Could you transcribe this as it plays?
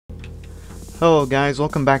Hello guys,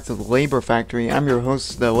 welcome back to the Labor Factory. I'm your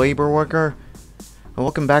host, the Labor Worker, and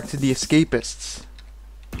welcome back to the Escapists.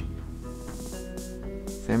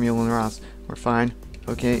 Samuel and Ross, we're fine.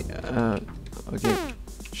 Okay, okay.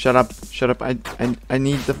 Shut up, I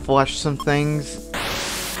need to flush some things.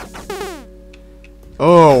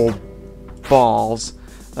 Oh, balls.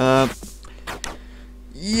 Yeah,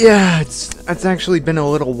 it's actually been a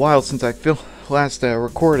little while since I last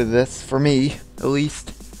recorded this, for me, at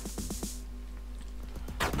least.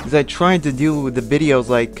 Because I tried to do the videos,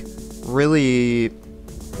 like, really,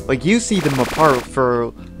 like, you see them apart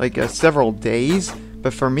for, like, several days,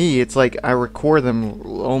 but for me, it's like I record them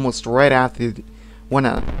almost right after one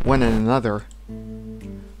another.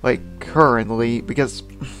 Like, currently, because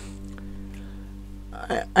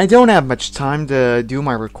I don't have much time to do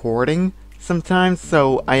my recording sometimes,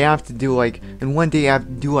 so I have to do, like, in one day I have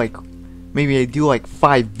to do, like, maybe I do, like,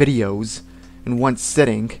 5 videos in one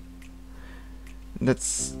sitting.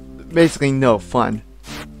 That's basically no fun.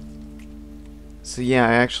 So yeah,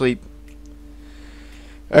 I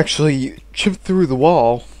actually chipped through the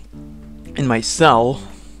wall in my cell,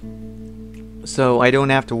 so I don't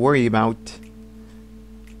have to worry about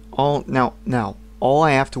all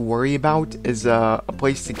I have to worry about is a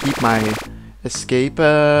place to keep my escape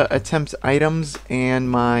attempt items and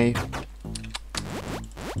my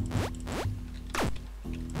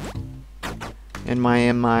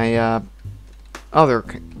other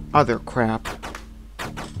crap.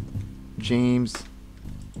 James,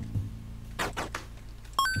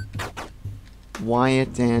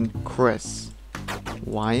 Wyatt, and Chris.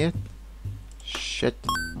 Wyatt? Shit.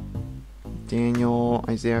 Daniel,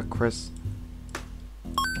 Isaiah, Chris,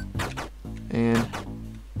 and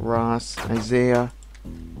Ross, Isaiah,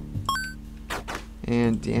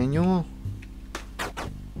 and Daniel?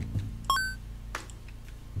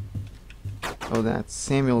 Oh, that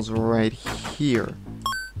Samuel's right here.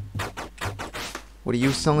 What are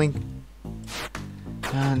you selling?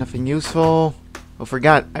 Nothing useful. Oh,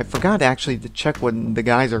 I forgot actually to check what the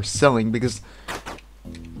guys are selling, because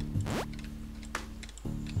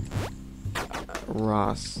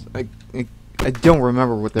Ross, I don't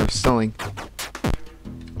remember what they're selling.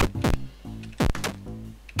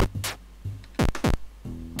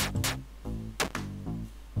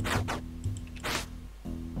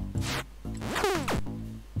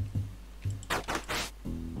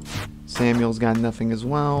 Samuel's got nothing as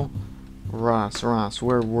well. Ross,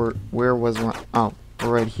 where was Ross? Oh,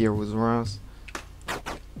 right here was Ross.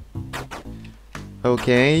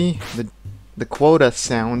 Okay, the quota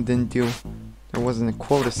sound didn't do. There wasn't a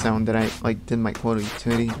quota sound that I did my quota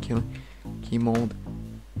utility key mold.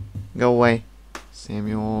 Go away,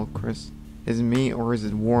 Samuel, Chris. Is it me or is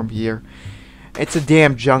it warm here? It's a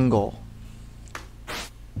damn jungle.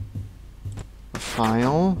 A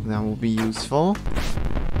file that will be useful.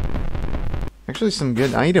 Actually, some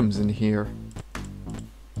good items in here.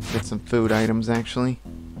 Get some food items, actually.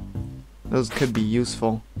 Those could be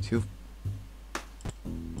useful, too.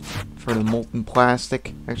 For the molten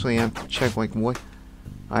plastic. Actually, I have to check, like, what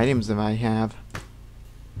items do I have.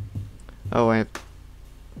 Oh, I have...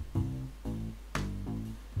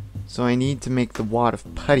 So I need to make the wad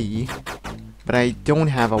of putty. But I don't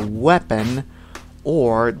have a weapon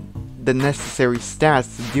or the necessary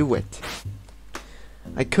stats to do it.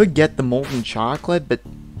 I could get the molten chocolate, but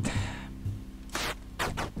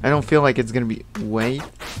I don't feel like it's gonna be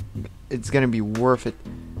it's gonna be worth it.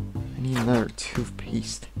 I need another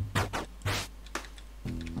toothpaste.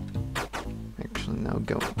 Actually, no,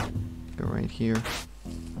 go right here.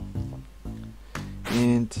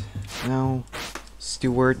 And now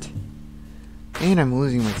Stuart. And I'm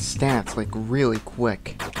losing my stats like really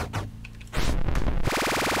quick.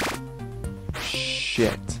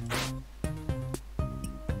 Shit.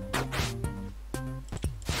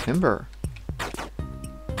 Timber.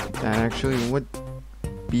 That actually would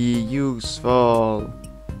be useful.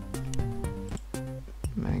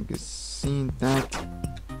 Magazine, that.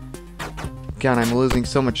 God, I'm losing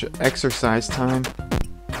so much exercise time.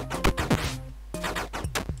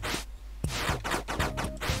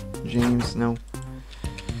 James, no.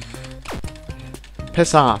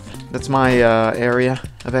 Piss off. That's my area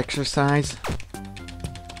of exercise.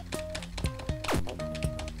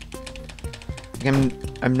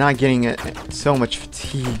 I'm not getting so much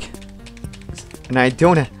fatigue, and I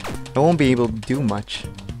won't be able to do much.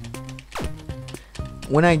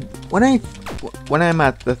 When I'm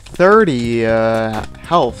at the 30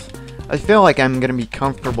 health, I feel like I'm gonna be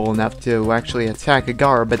comfortable enough to actually attack a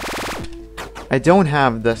guard, but I don't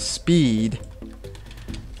have the speed.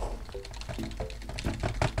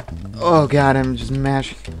 Oh god, I'm just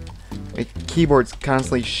mashing. My keyboard's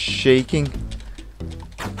constantly shaking.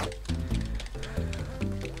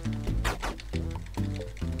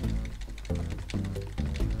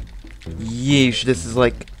 yeesh, this is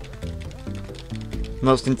like the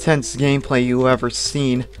most intense gameplay you ever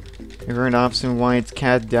seen. I heard Officer Wyatt's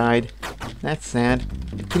cat died. That's sad.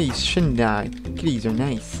 The kitties shouldn't die. Kitties are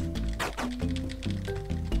nice.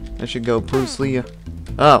 I should go Bruce Lee.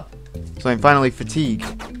 Oh, so I'm finally fatigued.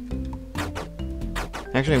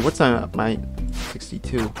 Actually, what's my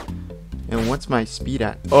 62? And what's my speed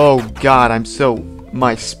at? Oh god,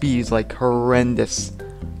 my speed is like horrendous.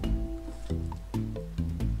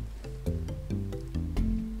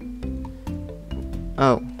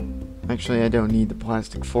 Oh, actually I don't need the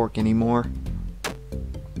plastic fork anymore.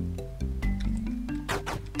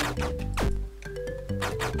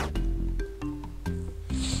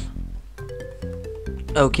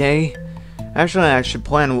 Okay, actually I should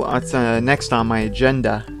plan what's next on my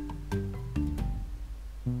agenda.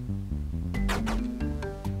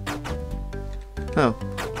 Oh.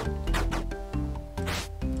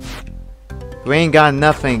 We ain't got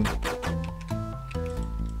nothing.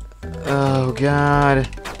 Oh god.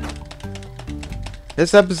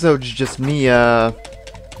 This episode's just me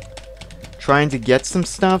trying to get some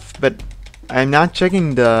stuff, but I'm not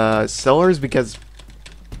checking the sellers because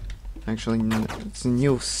actually it's a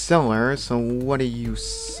new seller, so what are you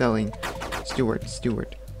selling? Stewart.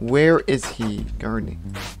 Where is he?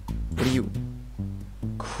 Gardening. What are you?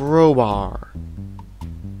 Crowbar.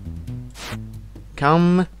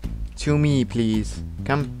 Come to me, please.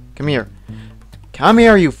 Come here. Come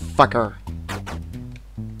here, you fucker.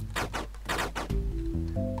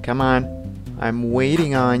 Come on. I'm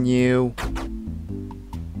waiting on you.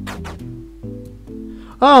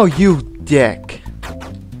 Oh, you dick.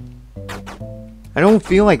 I don't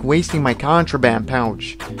feel like wasting my contraband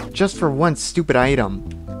pouch just for one stupid item.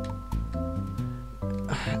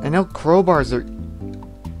 I know crowbars are...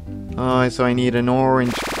 Oh, so I need an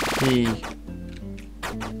orange key.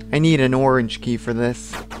 I need an orange key for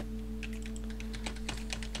this.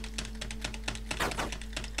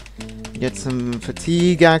 Get some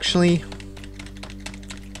fatigue, actually.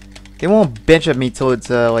 They won't bitch at me till it's,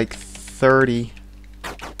 like 30.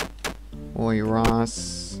 Boy,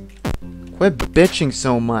 Ross. Quit bitching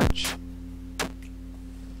so much.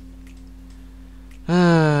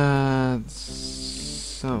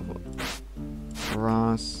 So...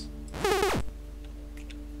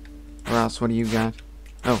 Ross, what do you got?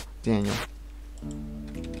 Oh, Daniel.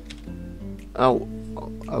 Oh,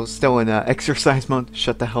 I was still in exercise mode.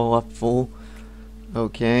 Shut the hell up, fool.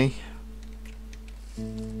 Okay.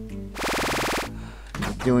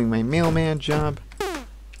 Doing my mailman job.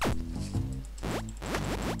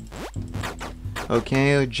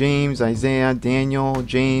 Okay, James, Isaiah, Daniel,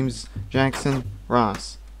 James, Jackson,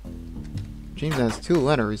 Ross. James has 2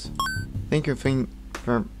 letters. Thank you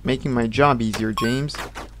for making my job easier, James.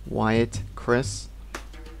 Wyatt, Chris,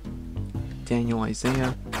 Daniel,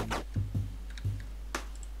 Isaiah,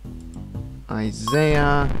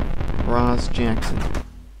 Ross, Jackson.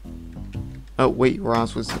 Oh, wait,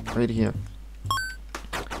 Ross was right here.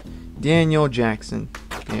 Daniel, Jackson.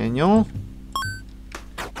 Daniel.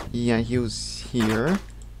 Yeah, he was here.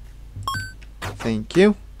 Thank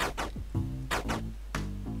you.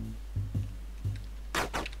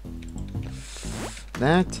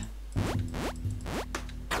 That.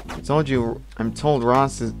 I'm told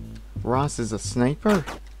Ross is a sniper?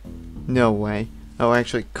 No way. Oh,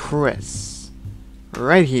 actually, Chris.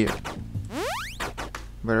 Right here.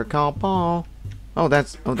 Better call Paul. Oh,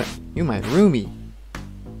 you my roomie.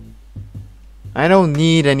 I don't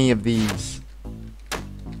need any of these.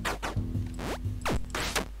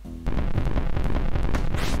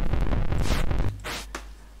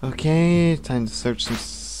 Okay, time to search some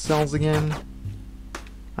cells again.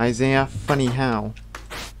 Isaiah, funny how?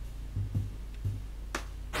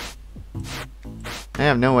 I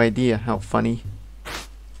have no idea how funny.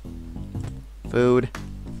 Food.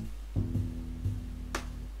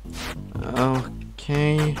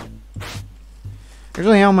 Okay.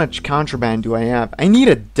 Actually, how much contraband do I have? I need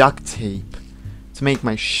a duct tape to make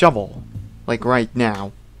my shovel. Like right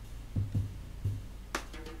now.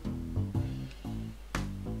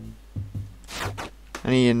 I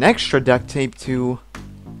need an extra duct tape to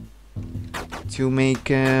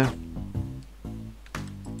make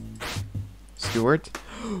Stewart.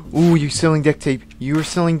 Ooh, you're selling duct tape. You're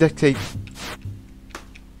selling duct tape.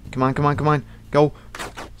 Come on, come on, come on. Go.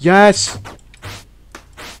 Yes!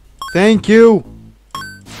 Thank you!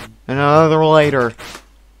 Another later.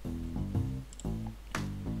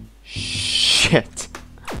 Shit.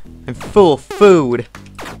 I'm full of food.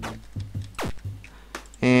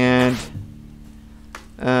 And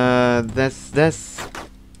this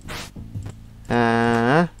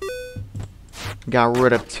got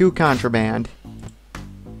rid of 2 contraband.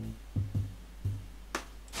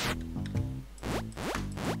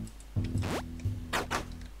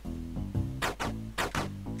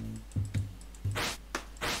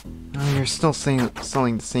 Oh, you're still selling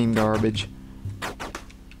the same garbage.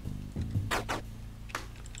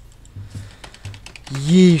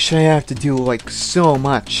 Yeesh, I have to do like so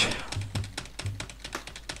much.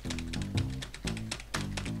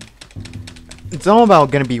 It's all about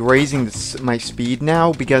gonna be raising my speed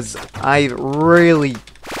now because I'm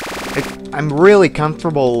really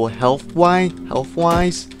comfortable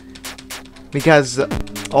health-wise because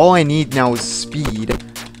all I need now is speed.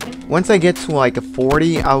 Once I get to like a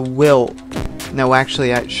 40, I will. No,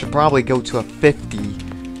 actually, I should probably go to a 50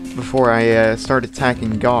 before I start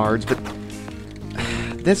attacking guards. But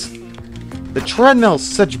the treadmill's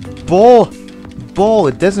such bull.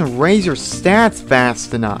 It doesn't raise your stats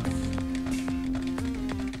fast enough.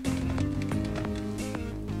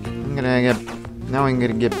 Now I'm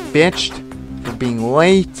gonna get bitched for being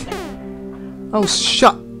late. Oh,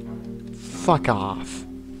 fuck off.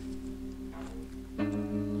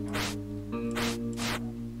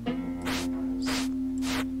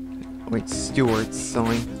 Wait, Stuart's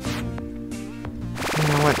selling. You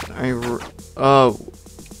know what? Oh,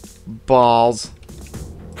 balls.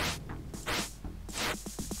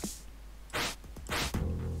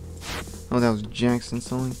 Oh, that was Jackson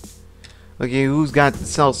selling. Okay, who's got the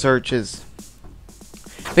cell searches?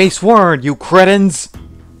 Face forward, you cretins!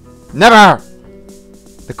 Never!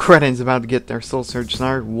 The cretins about to get their soul search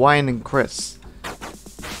started. Wine and Chris.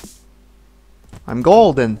 I'm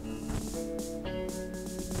golden.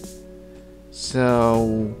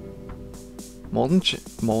 So, molten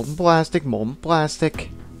plastic.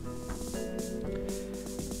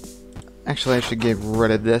 Actually, I should get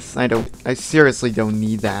rid of this. I seriously don't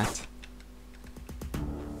need that.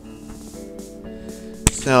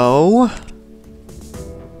 So,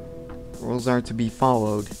 rules are to be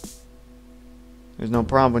followed. There's no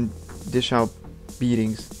problem. Dish out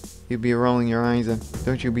beatings. You'll be rolling your eyes at.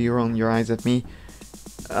 Don't you be rolling your eyes at me?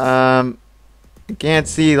 I can't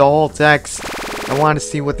see the whole text. I want to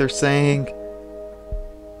see what they're saying.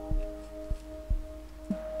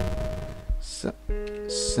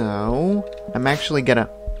 So I'm actually gonna.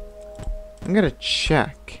 I'm gonna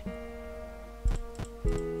check.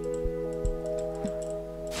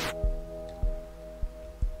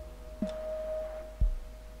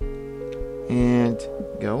 And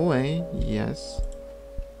go away, yes.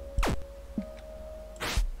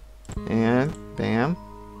 And bam.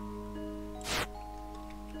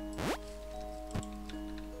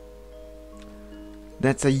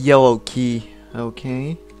 That's a yellow key,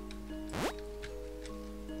 okay.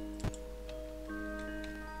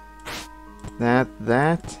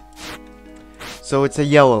 That. So it's a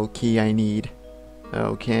yellow key I need.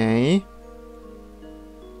 Okay.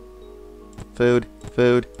 Food.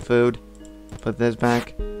 Put this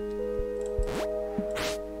back.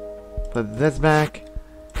 Put this back.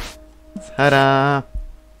 Ta-da!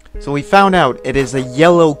 So we found out it is a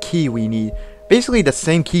yellow key we need. Basically the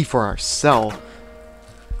same key for our cell.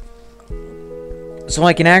 So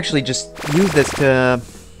I can actually just use this to...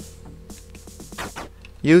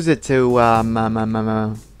 Use it to,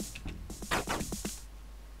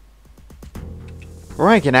 or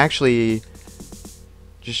I can actually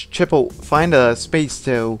just find a space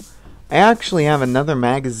to... I actually have another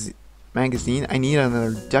magazine. I need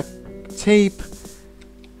another duct tape.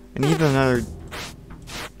 I need another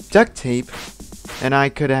duct tape. And I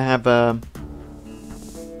could have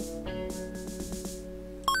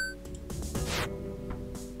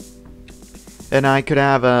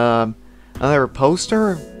another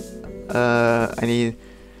poster. I need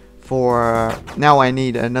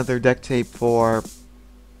another duct tape for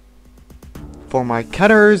my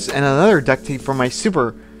cutters and another duct tape for my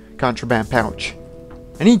super contraband pouch.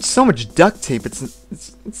 I need so much duct tape.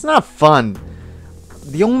 It's not fun.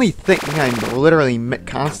 The only thing I'm literally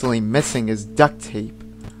constantly missing is duct tape.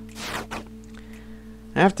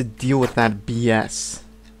 I have to deal with that BS.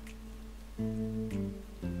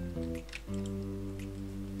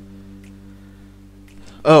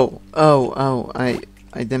 Oh, I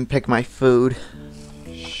didn't pick my food.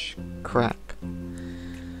 Crap.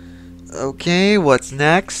 Okay, what's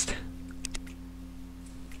next?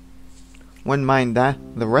 Wouldn't mind that.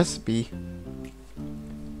 The recipe.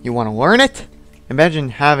 You want to learn it? Imagine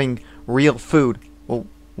having real food. Well,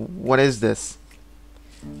 what is this?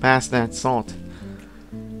 Pass that salt.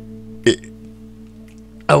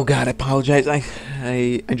 Oh god, I apologize.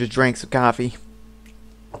 I just drank some coffee.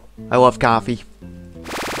 I love coffee.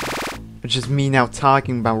 It's just me now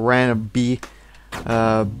talking about random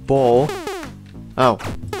bowl. Oh.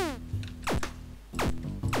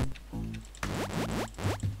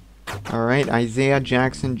 Alright, Isaiah,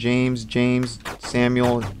 Jackson, James,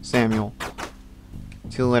 Samuel.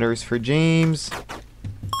 2 letters for James.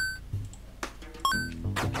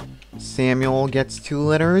 Samuel gets 2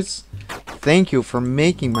 letters. Thank you for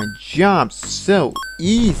making my job so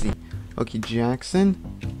easy. Okay,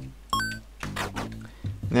 Jackson.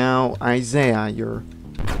 Now, Isaiah, you're...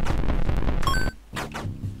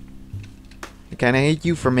 I kinda hate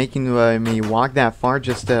you for making me walk that far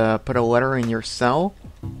just to put a letter in your cell.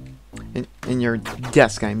 In your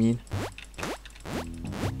desk, I mean.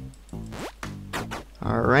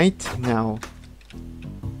 Alright, now...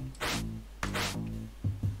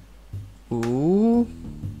 Ooh.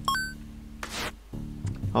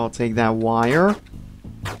 I'll take that wire.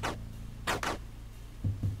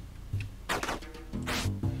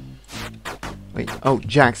 Wait, oh,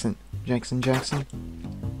 Jackson. Jackson.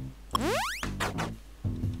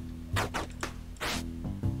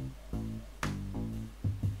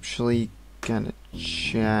 Actually, gonna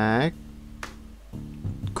check.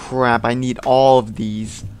 Crap, I need all of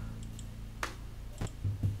these.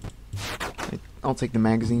 I'll take the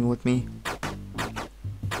magazine with me.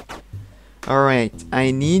 Alright, I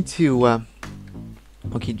need to,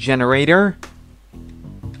 okay, generator.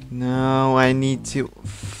 No, I need to...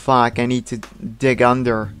 Fuck, I need to dig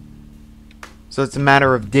under. So it's a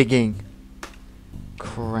matter of digging.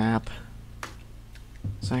 Crap.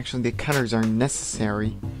 So actually the cutters are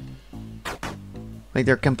necessary. Like,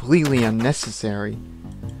 they're completely unnecessary.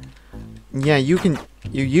 Yeah, you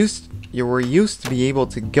were used to be able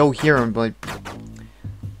to go here and, like...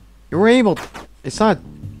 You were able... It's not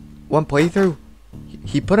one playthrough.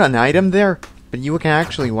 He put an item there, but you can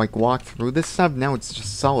actually, like, walk through this stuff. Now it's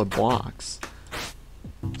just solid blocks.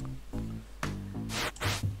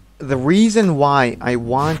 The reason why I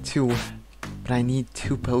want to... But I need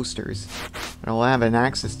 2 posters. And I'll have an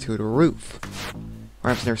access to the roof.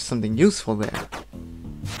 Perhaps there's something useful there.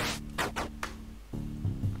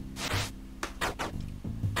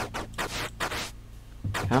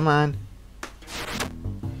 Come on.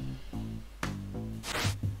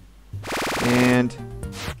 And...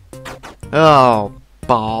 Oh,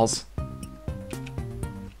 balls.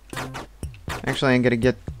 Actually, I'm gonna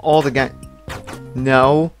get all the guys...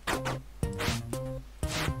 No.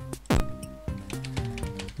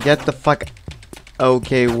 Get the fuck...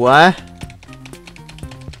 Okay, what?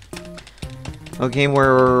 Okay,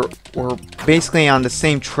 we're basically on the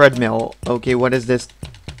same treadmill. Okay, what is this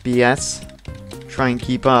BS? Try and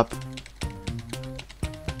keep up.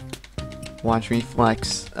 Watch me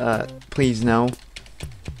flex. Please no.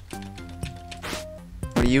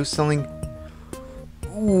 What are you selling?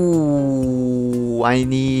 Ooh, I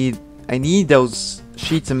need those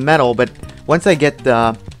sheets of metal, but once I get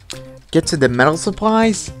to the metal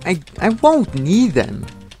supplies, I won't need them.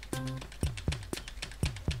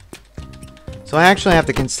 So I actually have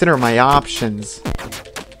to consider my options.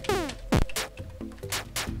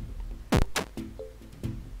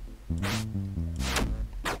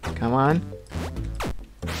 Come on.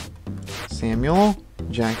 Samuel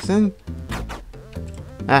Jackson.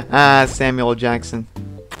 Samuel Jackson.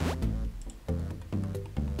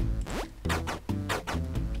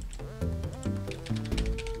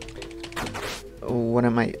 What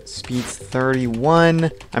am I? Speed's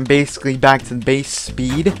 31. I'm basically back to base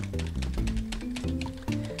speed.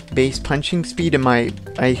 Base punching speed, and my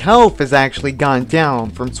health has actually gone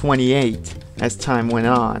down from 28 as time went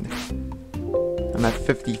on. I'm at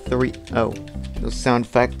 53. Oh, those sound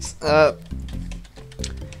effects.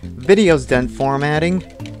 Video's done formatting.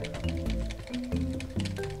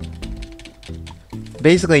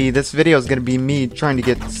 Basically, this video is gonna be me trying to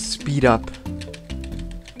get speed up.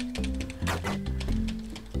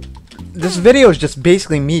 This video is just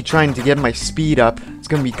basically me trying to get my speed up. It's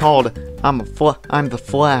gonna be called I'm the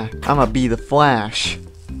Flash. I'ma be the Flash.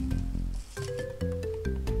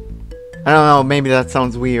 I don't know, maybe that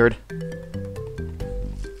sounds weird.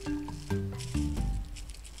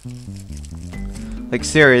 Like,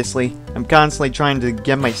 seriously, I'm constantly trying to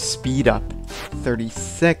get my speed up.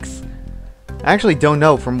 36. I actually don't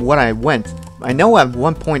know from what I went. I know at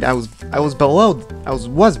one point I was below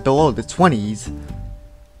the 20s.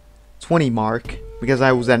 20 mark, because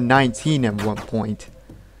I was at 19 at one point.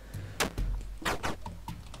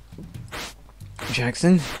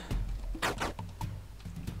 Jackson?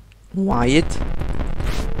 Wyatt?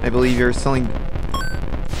 I believe you're selling...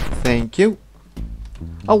 Thank you.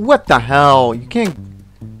 Oh, what the hell? You can't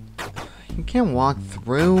walk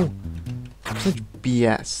through? Such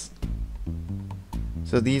BS.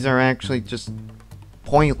 So these are actually just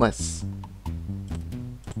pointless.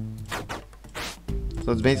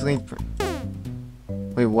 So it's basically...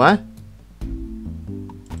 Wait, what?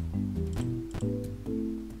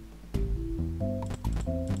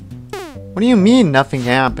 What do you mean nothing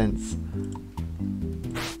happens?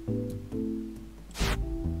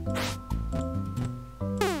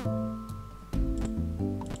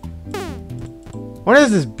 What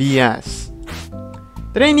is this BS?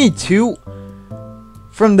 Did I need 2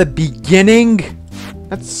 from the beginning?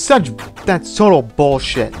 That's total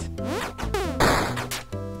bullshit.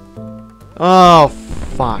 Oh,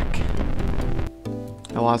 fuck.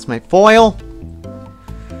 I lost my foil.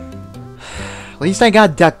 At least I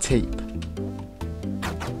got duct tape.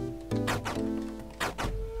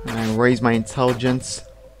 And I raised my intelligence.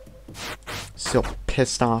 Still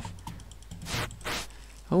pissed off.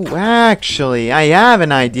 Oh, actually, I have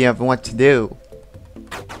an idea of what to do.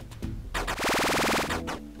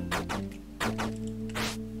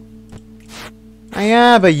 I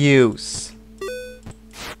have a use.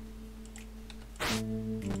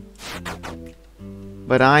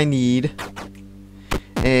 But I need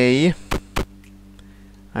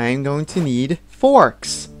I'm going to need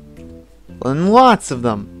forks. And lots of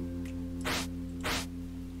them.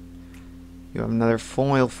 You have another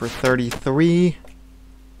foil for 33.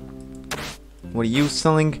 What are you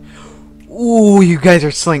selling? Ooh, you guys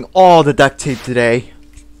are selling all the duct tape today.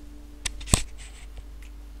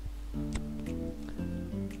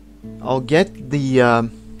 I'll get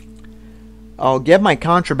my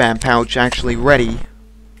contraband pouch actually ready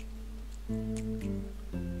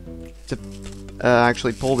to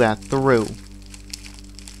actually pull that through.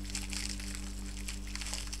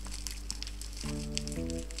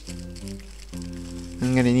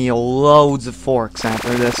 I'm gonna need loads of forks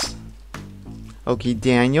after this. Okay,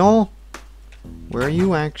 Daniel, where are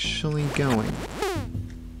you actually going?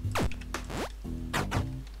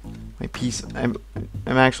 My piece. I'm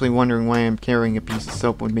actually wondering why I'm carrying a piece of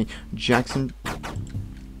soap with me. Jackson,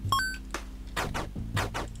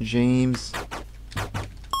 James,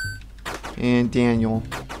 and Daniel.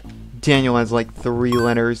 Daniel has like 3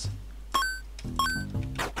 letters.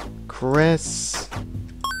 Chris.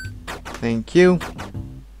 Thank you.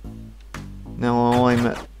 Now I'm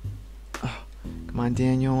at... Oh, come on,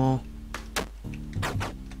 Daniel.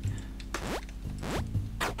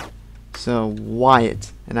 So,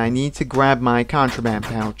 Wyatt. And I need to grab my contraband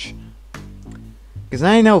pouch. Because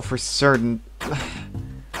I know for certain...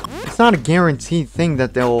 It's not a guaranteed thing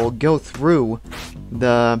that they'll go through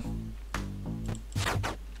the...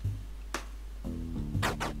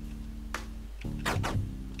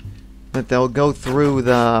 That they'll go through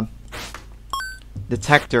the...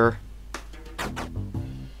 detector.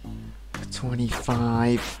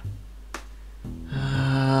 25.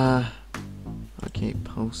 Okay,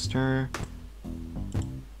 poster.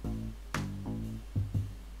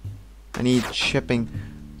 I need chipping.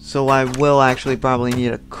 So I will actually probably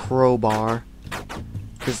need a crowbar.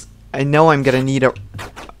 Because I know I'm gonna need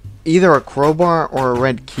either a crowbar or a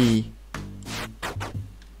red key.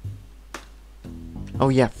 Oh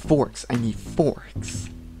yeah, forks. I need forks.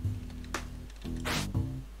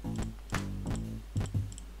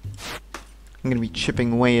 I'm gonna be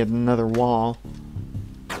chipping away at another wall.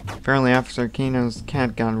 Apparently Officer Kano's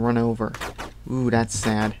cat got run over. Ooh, that's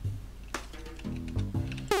sad.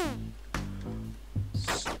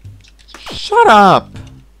 Shut up!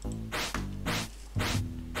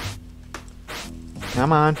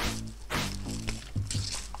 Come on.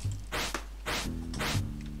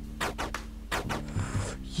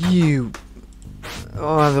 You...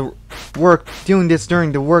 Oh, doing this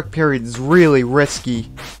during the work period is really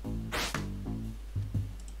risky.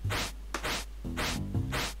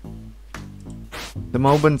 The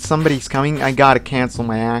moment somebody's coming, I gotta cancel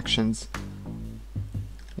my actions.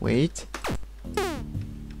 Wait.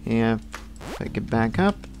 Yeah. Pick it back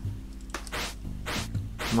up.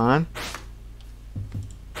 Come on.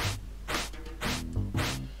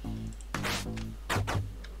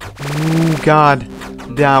 Ooh, God.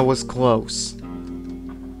 That was close. I'm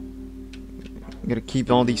gonna keep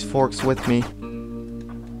all these forks with me.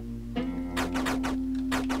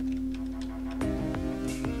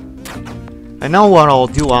 I know what I'll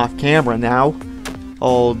do off camera now.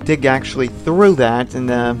 I'll dig actually through that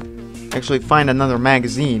and actually find another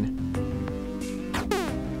magazine.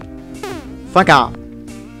 Fuck off.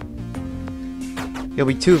 You'll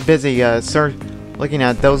be too busy looking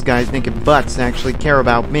at those guys' naked butts to actually care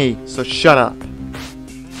about me, so shut up.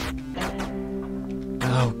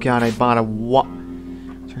 Oh god, I bought a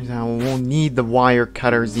Turns out I won't need the wire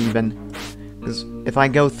cutters even. Because if I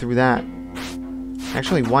go through that...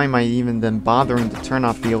 Actually, why am I even then bothering to turn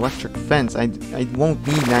off the electric fence? I won't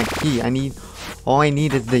need that key. All I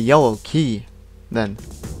need is the yellow key. Then.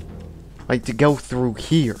 Like, to go through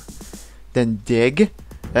here. Then dig.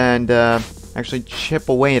 And, actually chip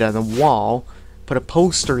away at the wall. Put a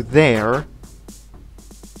poster there.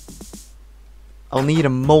 I'll need a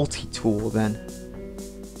multi-tool then.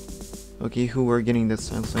 Okay, who we're getting this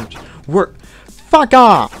message? Fuck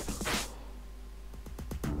off!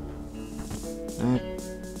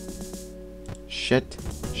 Shit.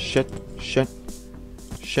 Shit. Shit.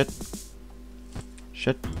 Shit.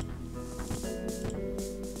 Shit.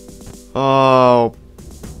 Oh.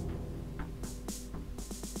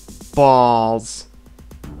 Balls.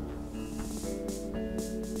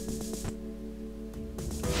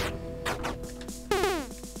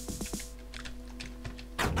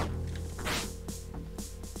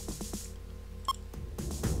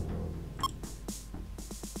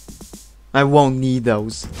 I won't need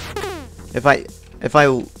those. If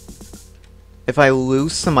I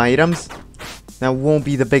lose some items, that won't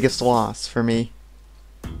be the biggest loss for me.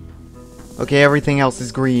 Okay, everything else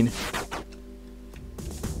is green.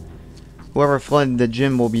 Whoever flooded the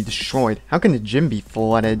gym will be destroyed. How can the gym be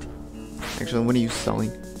flooded? Actually, what are you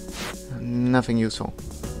selling? Nothing useful.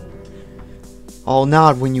 I'll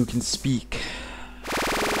nod when you can speak.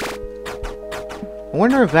 I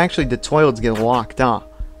wonder if actually the toilets get locked up.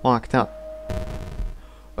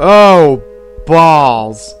 Oh,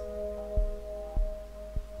 balls.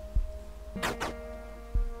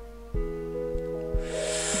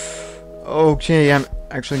 Okay, I'm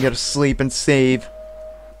actually gonna sleep and save.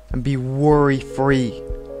 And be worry-free.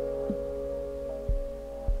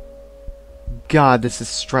 God, this is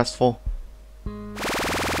stressful.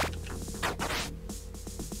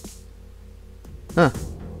 Huh.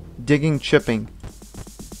 Digging, chipping.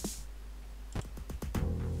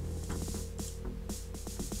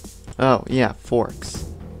 Oh, yeah, forks.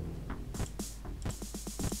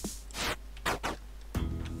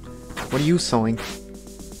 What are you sewing?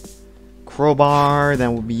 Crowbar,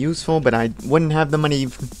 that would be useful, but I wouldn't have the money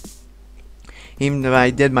even if I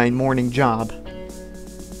did my morning job.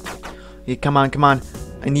 Yeah, come on, come on.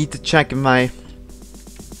 I need to check if my...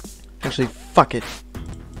 Actually, fuck it.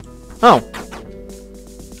 Oh!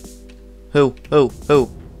 Who?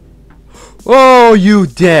 Oh, you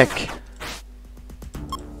dick!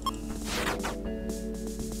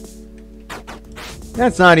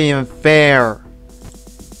 That's not even fair.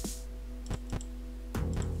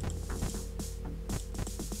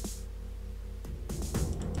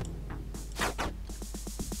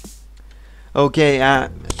 Okay,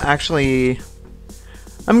 actually,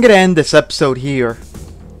 I'm gonna end this episode here.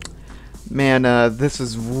 Man, this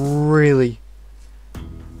is really...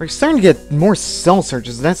 We're starting to get more cell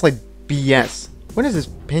searches. That's like BS. What is this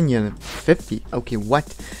opinion? 50? Okay,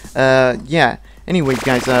 what? Yeah. Anyways,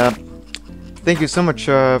 guys, thank you so much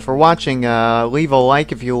for watching. Leave a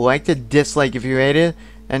like if you liked it, dislike if you hated it,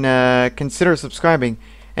 and consider subscribing.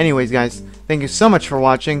 Anyways, guys, thank you so much for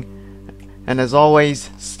watching, and as always,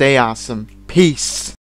 stay awesome. Peace.